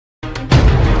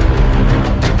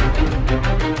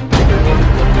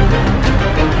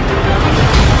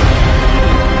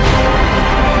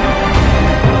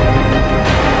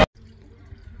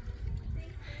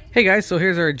Hey guys, so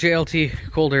here's our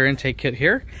JLT cold air intake kit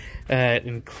here. It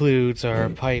includes our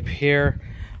pipe here.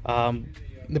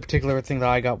 The particular thing that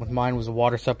I got with mine was a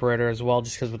water separator as well,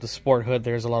 just because with the sport hood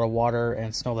there's a lot of water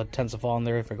and snow that tends to fall in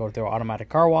there if I go through an automatic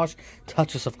car wash.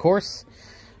 Touchless, of course.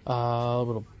 A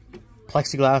little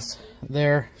plexiglass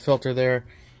there, filter there,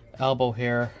 elbow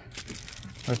here.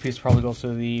 Another piece probably goes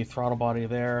through the throttle body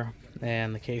there,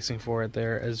 and the casing for it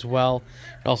there as well.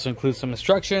 It also includes some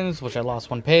instructions, which I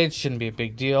lost one page, shouldn't be a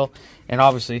big deal, and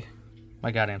obviously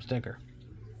my goddamn sticker.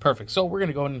 Perfect. So we're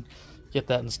gonna go and get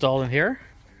that installed in here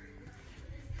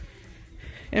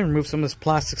and remove some of this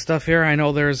plastic stuff here. I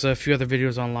know there's a few other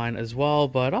videos online as well,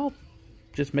 but I'll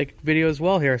just make a video as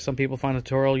well here. Some people find the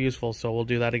tutorial useful, so we'll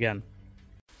do that again.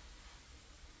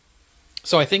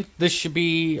 So I think this should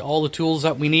be all the tools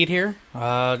that we need here.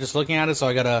 Just looking at it, so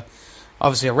I got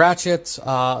obviously a ratchet,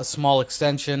 a small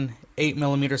extension,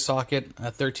 8mm socket,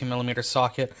 a 13mm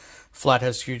socket,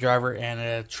 flathead screwdriver, and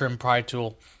a trim pry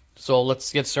tool. So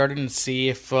let's get started and see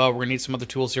if we're gonna need some other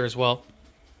tools here as well.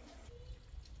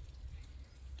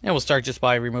 And we'll start just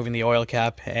by removing the oil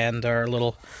cap and our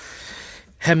little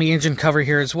Hemi engine cover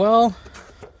here as well.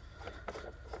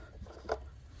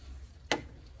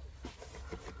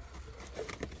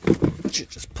 Should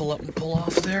just pull up and pull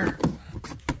off there.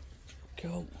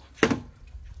 Go.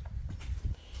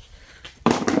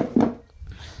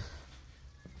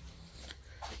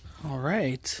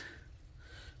 Alright.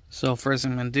 So first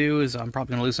thing I'm going to do is I'm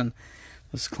probably going to loosen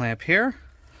this clamp here.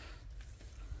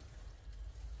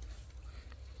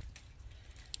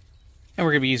 And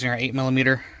we're going to be using our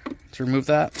 8mm to remove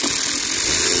that.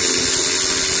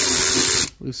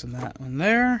 Loosen that one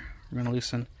there. We're going to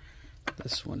loosen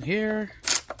this one here.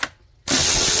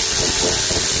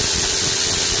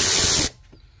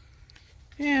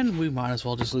 And we might as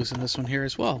well just loosen this one here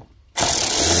as well.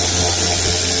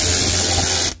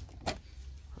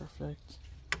 Perfect.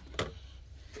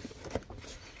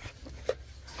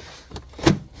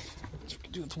 Let's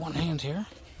do it with one hand here.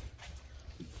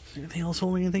 Is there anything else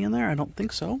holding anything in there? I don't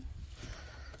think so.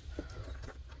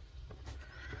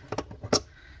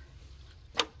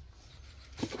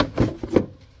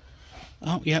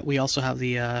 Oh yeah, we also have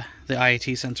the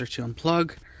IAT sensor to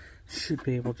unplug. Should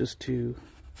be able just to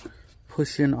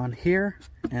push in on here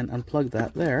and unplug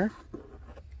that there.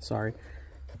 Sorry.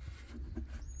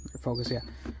 Focus, yeah.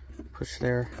 Push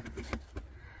there.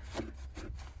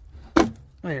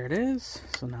 There it is.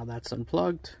 So now that's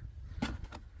unplugged.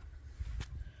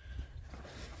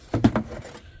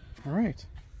 All right.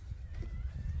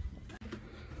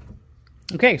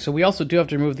 Okay, so we also do have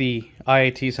to remove the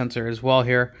IAT sensor as well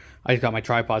here. I just got my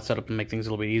tripod set up to make things a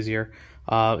little bit easier.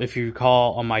 If you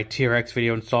recall on my TRX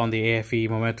video installing the AFE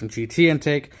Momentum GT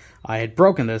intake, I had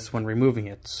broken this when removing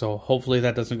it. So hopefully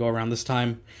that doesn't go around this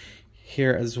time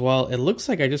here as well. It looks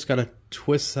like I just got to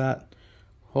twist that.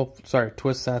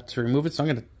 Twist that to remove it. So I'm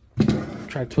going to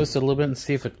try to twist it a little bit and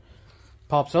see if it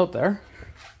pops out there.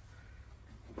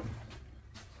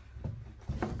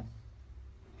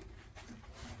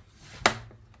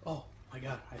 Oh my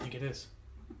god, I think it is.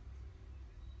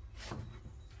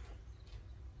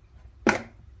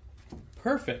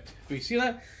 Perfect. If you see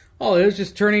that, all it is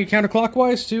just turning it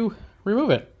counterclockwise to remove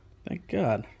it. Thank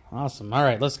God. Awesome. All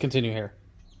right, let's continue here.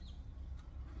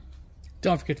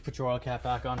 Don't forget to put your oil cap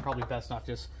back on. Probably best not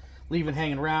just leave it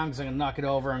hanging around because I'm going to knock it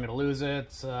over. I'm going to lose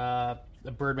it. A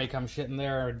bird may come shit in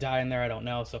there or die in there. I don't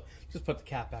know. So just put the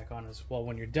cap back on as well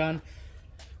when you're done.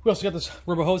 We also got this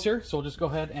rubber hose here, so we'll just go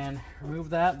ahead and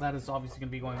remove that. That is obviously going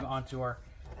to be going onto our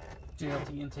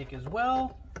JLT intake as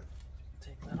well.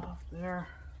 Take that off there.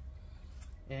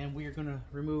 And we are going to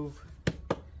remove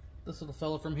this little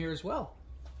fella from here as well.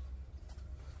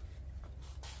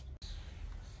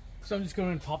 So I'm just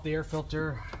going to pop the air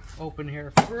filter open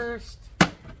here first.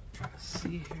 Try to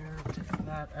see here, take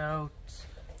that out.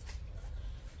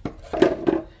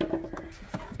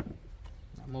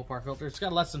 Mopar filter. It's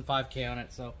got less than 5K on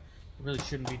it, so it really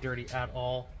shouldn't be dirty at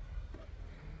all.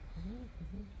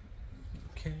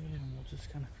 Okay, and we'll just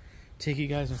kind of take you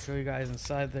guys and show you guys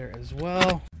inside there as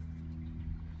well.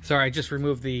 Sorry, I just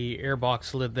removed the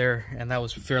airbox lid there, and that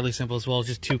was fairly simple as well.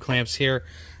 Just two clamps here.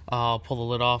 I'll pull the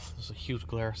lid off. There's a huge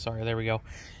glare. Sorry, there we go.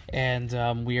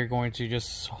 And we are going to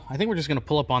just, I think we're just going to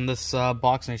pull up on this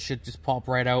box, and it should just pop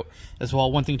right out as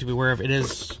well. One thing to be aware of, it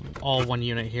is all one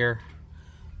unit here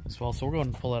as well. So we're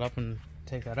going to pull it up and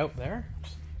take that out there.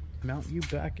 Just mount you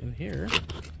back in here.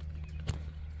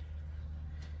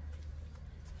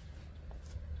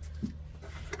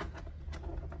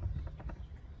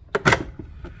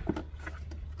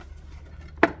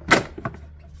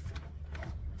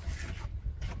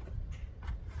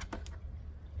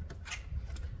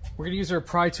 We're going to use our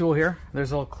pry tool here.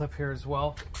 There's a little clip here as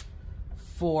well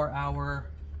for our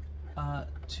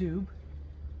tube.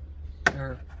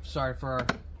 Or, sorry, for our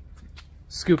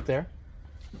scoop there.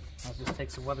 I'll just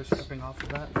take some weather stripping off of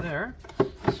that there.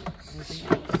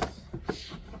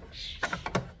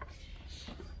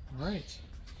 Alright.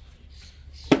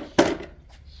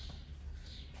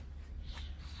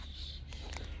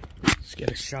 Let's get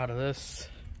a shot of this.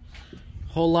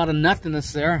 Whole lot of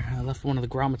nothingness there. I left one of the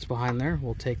grommets behind there.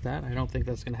 We'll take that. I don't think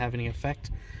that's going to have any effect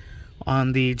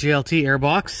on the JLT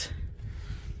airbox.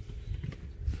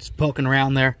 Just poking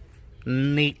around there.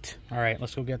 Neat. Alright,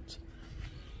 let's go get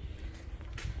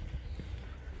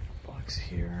box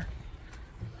here.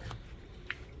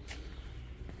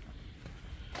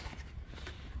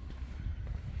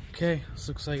 Okay, this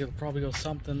looks like it'll probably go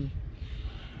something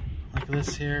like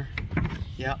this here.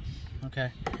 Yep.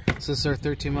 Okay. So this is our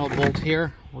 13mm bolt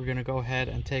here. We're going to go ahead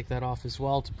and take that off as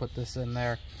well to put this in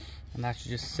there. And that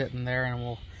should just sit in there, and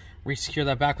we'll re-secure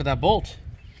that back with that bolt.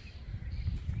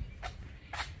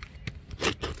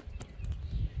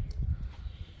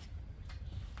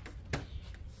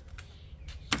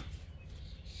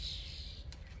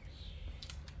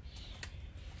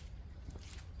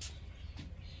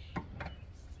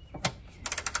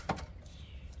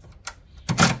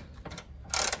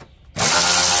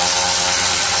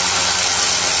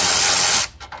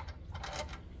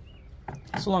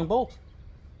 It's a long bolt.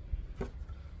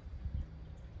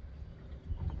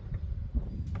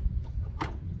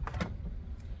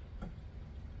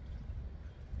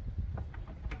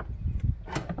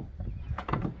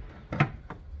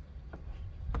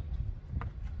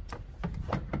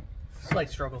 Slight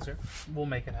struggles here. We'll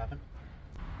make it happen.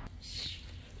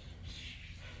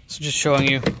 So just showing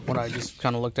you what I just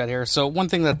kind of looked at here. So one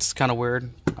thing that's kind of weird,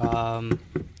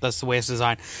 that's the way it's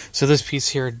designed. So this piece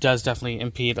here does definitely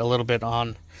impede a little bit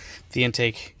on the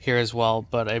intake here as well,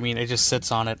 but I mean, it just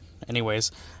sits on it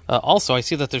anyways. Also, I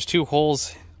see that there's two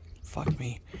holes. Fuck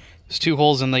me. There's two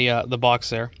holes in the box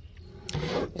there,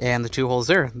 and the two holes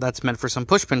there. That's meant for some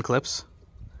push pin clips.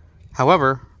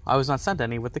 However, I was not sent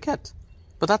any with the kit,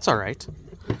 but that's all right.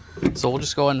 So we'll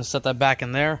just go ahead and set that back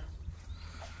in there,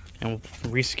 and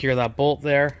we'll re-secure that bolt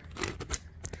there,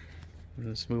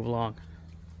 and just move along.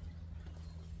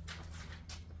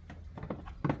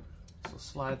 So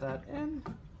slide that in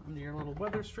under your little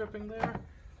weather stripping there.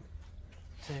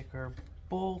 Take our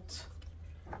bolt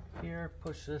here,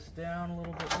 push this down a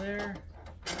little bit there.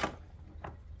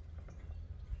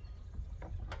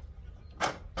 I'll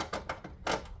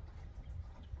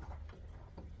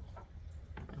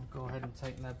go ahead and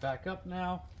tighten that back up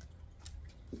now.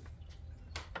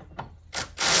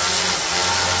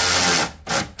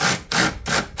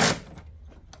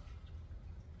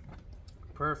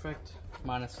 Perfect,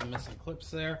 minus some missing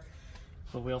clips there.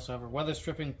 So we also have our weather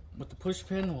stripping with the push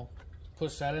pin. We'll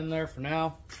push that in there for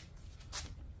now.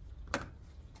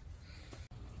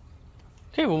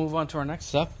 Okay, we'll move on to our next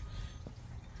step.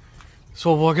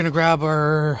 So we're going to grab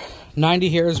our 90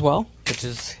 here as well, which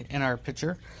is in our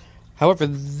picture. However,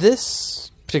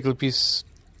 this particular piece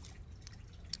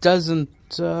doesn't,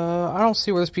 I don't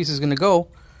see where this piece is going to go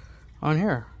on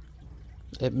here.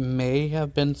 It may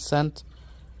have been sent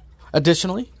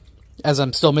additionally, as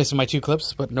I'm still missing my two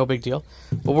clips, but no big deal.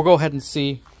 But we'll go ahead and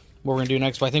see what we're going to do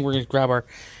next. But I think we're going to grab our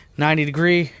 90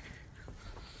 degree.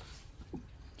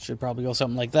 Should probably go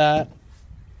something like that.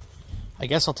 I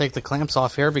guess I'll take the clamps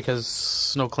off here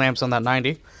because no clamps on that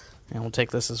 90. And we'll take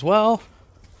this as well.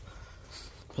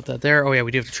 Put that there. Oh yeah,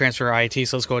 we do have to transfer our IAT,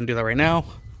 so let's go ahead and do that right now.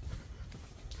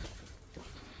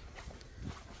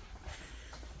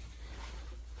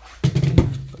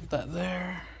 Put that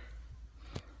there.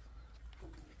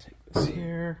 Take this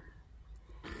here.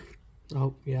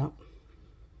 Oh, yeah.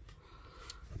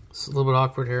 It's a little bit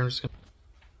awkward here. I'm just going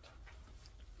to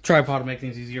tripod to make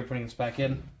things easier putting this back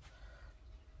in.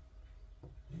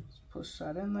 Push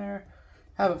that in there.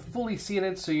 Have it fully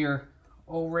seated so your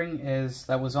O-ring is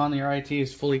that was on the RIT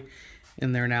is fully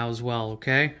in there now as well,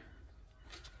 okay?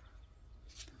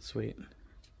 Sweet.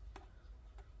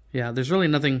 Yeah, there's really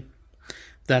nothing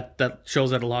that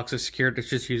shows that it locks is secured. It's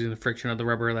just using the friction of the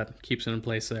rubber that keeps it in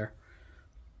place there.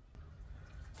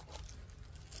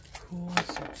 Cool,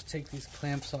 so just take these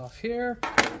clamps off here.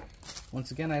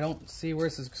 Once again, I don't see where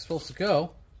this is supposed to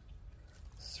go.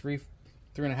 It's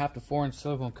 3.5 to 4 inch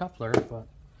silicone coupler, but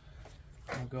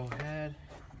I'll go ahead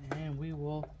and we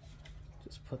will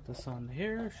just put this on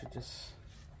here. Should just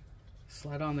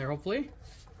slide on there, hopefully.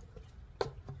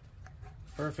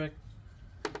 Perfect.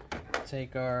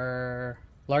 Take our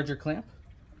larger clamp.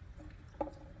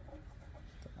 Put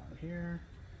that on here.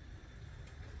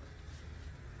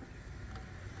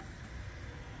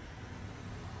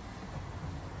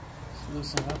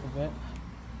 loosen it up a bit.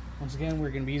 Once again, we're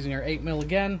going to be using our 8mm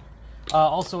again.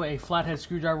 Also, a flathead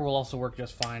screwdriver will also work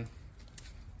just fine.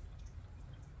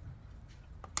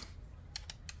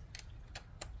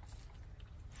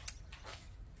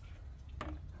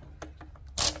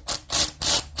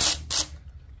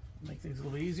 Make things a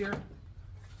little easier.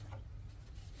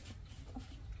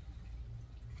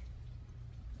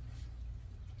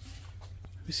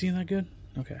 You seeing that good?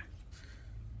 Okay.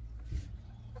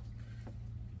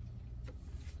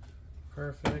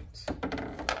 Perfect.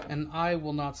 And I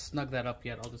will not snug that up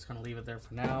yet. I'll just kind of leave it there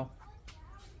for now.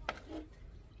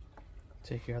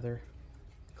 Take your other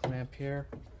clamp here.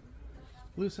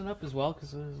 Loosen up as well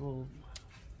because it is a little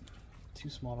too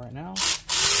small right now.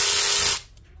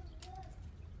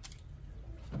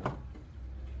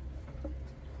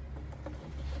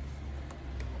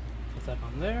 Put that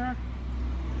on there.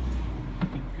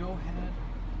 You go ahead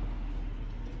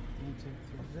and take it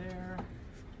through there.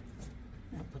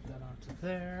 And put that onto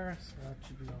there, so that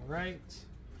should be alright.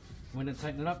 We didn't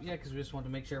tighten it up yet because we just want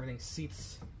to make sure everything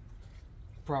seats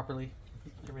properly.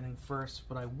 Everything first,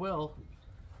 but I will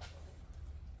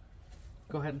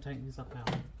go ahead and tighten these up now.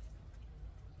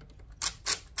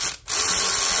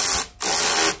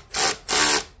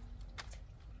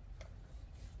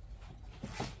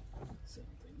 Same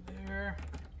thing there.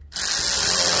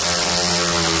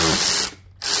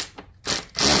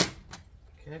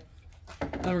 Okay.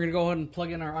 Now we're going to go ahead and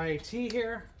plug in our IAT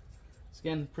here. It's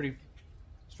again pretty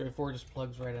straightforward, just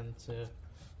plugs right into your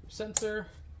sensor.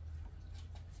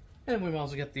 And we might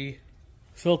also get the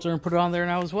filter and put it on there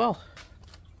now as well.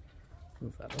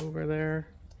 Move that over there.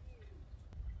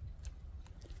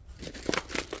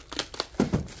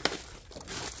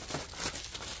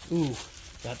 Ooh,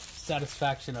 that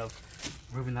satisfaction of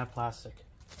removing that plastic.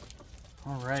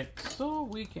 Alright, so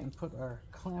we can put our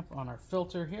clamp on our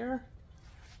filter here.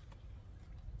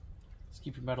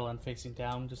 Keep your metal end facing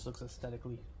down, just looks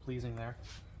aesthetically pleasing there.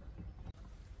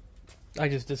 I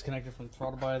just disconnected from the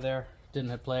throttle body there.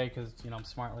 Didn't hit play because, you know, I'm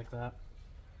smart like that.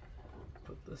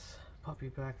 Put this puppy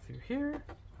back through here.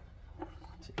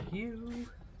 Take you.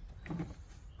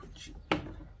 Put you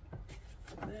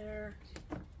there.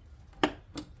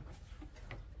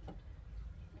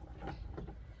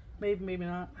 Maybe, maybe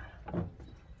not.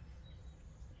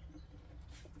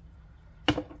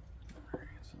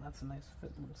 That's a nice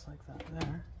fit, looks like that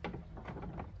there.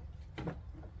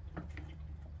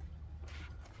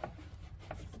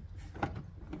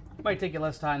 Might take you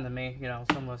less time than me, you know,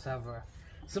 some of us have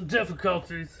some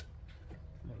difficulties.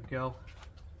 There we go.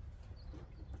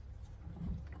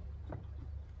 Go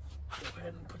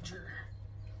ahead and put your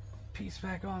piece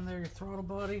back on there, your throttle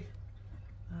body.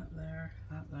 That there,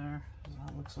 that there.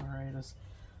 That looks alright, as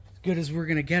good as we're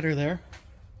gonna get her there.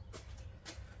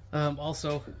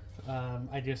 Also,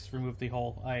 I just removed the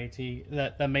whole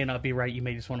IAT. That may not be right. You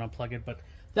may just want to unplug it, but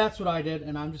that's what I did,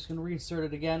 and I'm just going to reinsert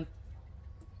it again.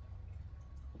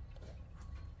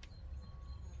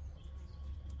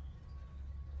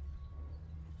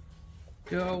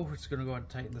 Go. We're just going to go ahead and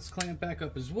tighten this clamp back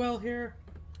up as well here.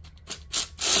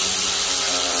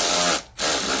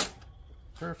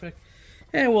 Perfect.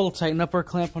 And we'll tighten up our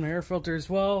clamp on our air filter as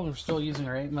well. We're still using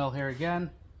our 8mm here again.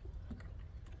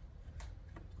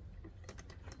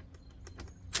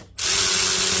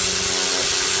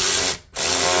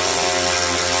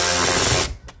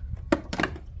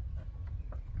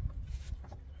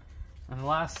 And the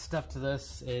last step to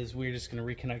this is we're just going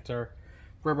to reconnect our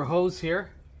rubber hose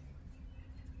here.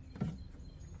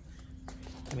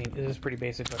 I mean, it is pretty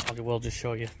basic, but I will just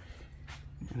show you.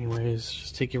 Anyways,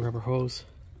 just take your rubber hose,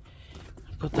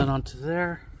 put that onto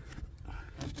there.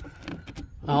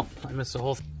 Oh, I missed the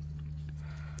whole thing.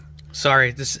 Sorry,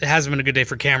 it hasn't been a good day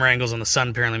for camera angles on the sun,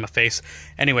 apparently, my face.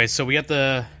 Anyways, so we got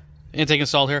the intake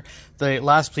installed here. The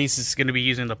last piece is going to be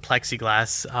using the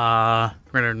plexiglass.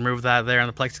 We're going to remove that there, and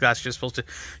the plexiglass is just supposed to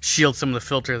shield some of the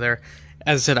filter there.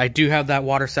 As I said, I do have that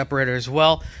water separator as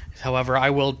well. However,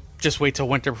 I will just wait till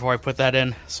winter before I put that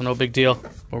in, so no big deal.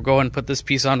 We'll go ahead and put this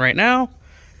piece on right now.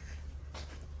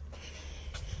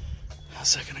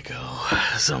 How's that going to go?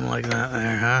 Something like that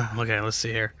there, huh? Okay, let's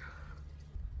see here.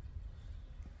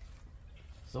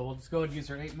 So we'll just go ahead and use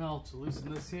our 8mm to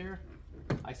loosen this here.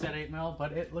 I said 8mm,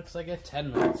 but it looks like a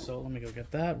 10mm, so let me go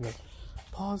get that. We'll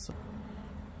pause.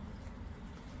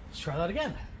 Let's try that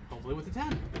again, hopefully with a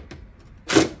 10.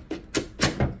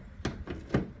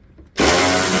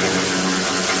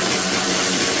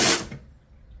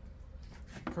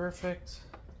 Perfect.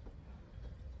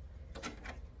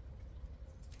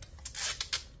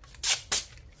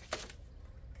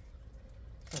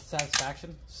 That's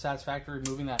satisfactory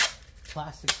removing that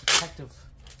plastic protective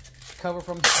cover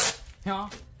from, you know.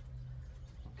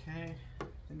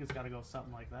 think it's got to go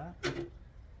something like that.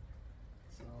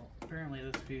 So apparently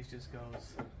this piece just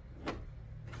goes.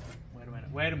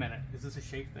 Wait a minute. Is this a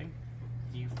shake thing?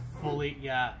 You fully,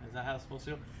 yeah, is that how it's supposed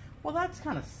to go? Well, that's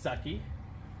kind of sucky.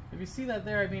 If you see that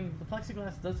there, I mean, the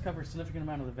plexiglass does cover a significant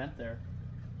amount of the vent there.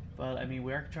 But, I mean,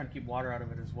 we are trying to keep water out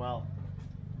of it as well.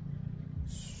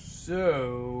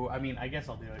 So, I mean, I guess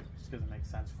I'll do it just because it makes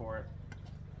sense for it.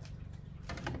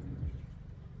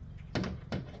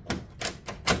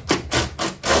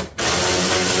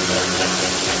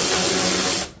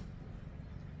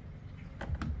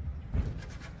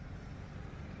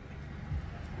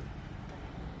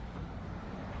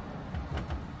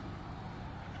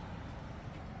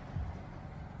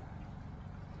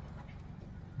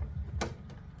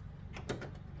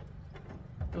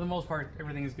 For the most part,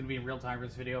 everything is going to be in real time for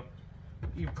this video.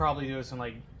 You probably do this in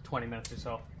like 20 minutes or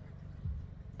so.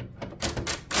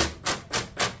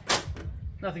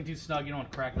 Nothing too snug, you don't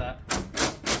want to crack that.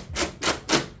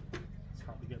 It's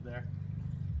probably good there.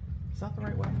 Is that the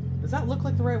right way? Does that look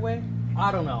like the right way?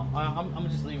 I don't know. I'm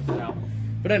just leaving for now.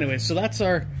 But anyway, so that's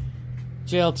our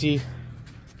JLT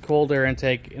cold air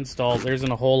intake installed. There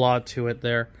isn't a whole lot to it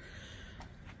there.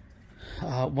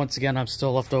 Once again, I'm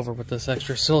still left over with this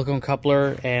extra silicone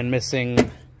coupler and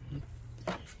missing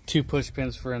 2 push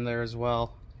pins for in there as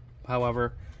well.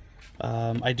 However,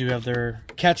 I do have their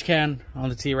catch can on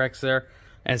the T-Rex there,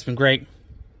 and it's been great.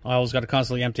 I always got to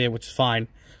constantly empty it, which is fine.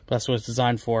 That's what it's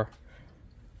designed for.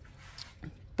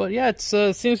 But yeah, it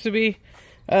seems to be,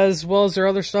 as well as their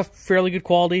other stuff, fairly good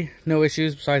quality. No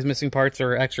issues besides missing parts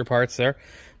or extra parts there.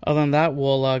 Other than that,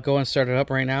 we'll go and start it up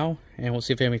right now, and we'll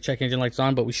see if we have any check engine lights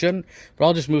on, but we shouldn't. But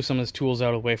I'll just move some of these tools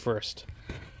out of the way first.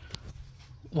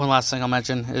 One last thing I'll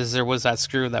mention is there was that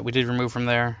screw that we did remove from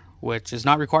there, which is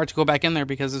not required to go back in there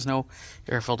because there's no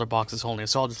air filter boxes holding it,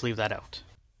 so I'll just leave that out.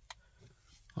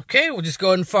 Okay, we'll just go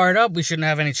ahead and fire it up. We shouldn't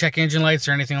have any check engine lights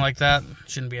or anything like that.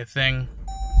 Shouldn't be a thing.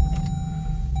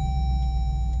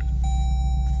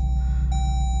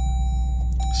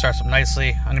 Starts up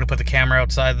nicely. I'm going to put the camera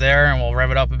outside there and we'll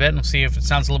rev it up a bit and we'll see if it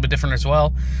sounds a little bit different as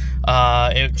well.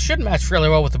 It should match fairly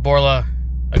well with the Borla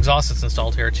exhaust that's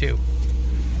installed here too.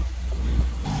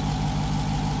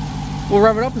 We'll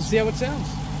rev it up and see how it sounds.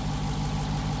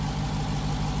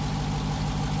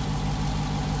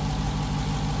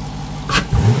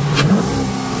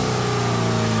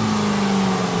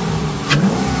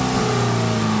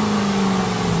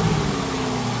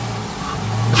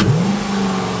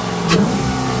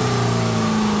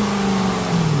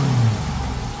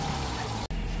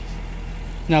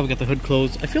 Now we got the hood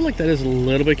closed. I feel like that is a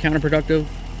little bit counterproductive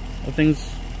of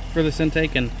things for this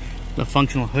intake and the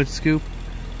functional hood scoop.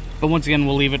 But once again,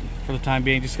 we'll leave it for the time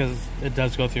being just because it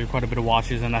does go through quite a bit of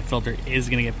washes and that filter is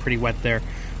going to get pretty wet there.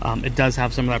 It does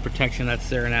have some of that protection that's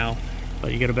there now,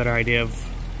 but you get a better idea of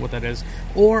what that is.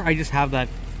 Or I just have that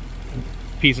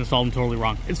piece installed and totally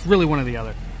wrong. It's really one or the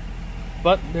other.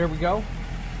 But there we go.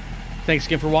 Thanks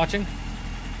again for watching.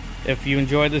 If you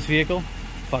enjoyed this vehicle,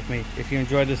 fuck me. If you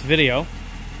enjoyed this video,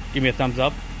 give me a thumbs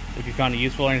up if you found it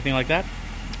useful or anything like that.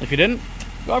 If you didn't,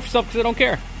 go off yourself because I don't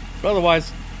care. But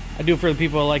otherwise, I do it for the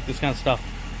people who like this kind of stuff.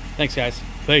 Thanks, guys.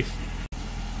 Peace.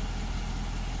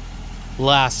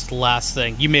 Last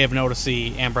thing. You may have noticed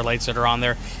the amber lights that are on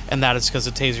there, and that is because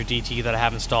of Taser DT that I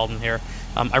have installed in here.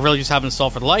 I really just have it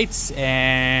installed for the lights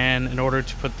and in order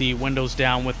to put the windows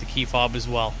down with the key fob as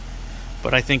well.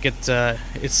 But I think it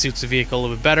suits the vehicle a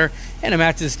little bit better, and it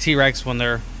matches T-Rex when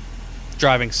they're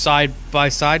driving side by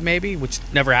side maybe, which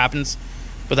never happens,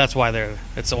 but that's why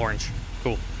it's orange.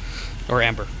 Cool. Or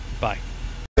amber. Bye.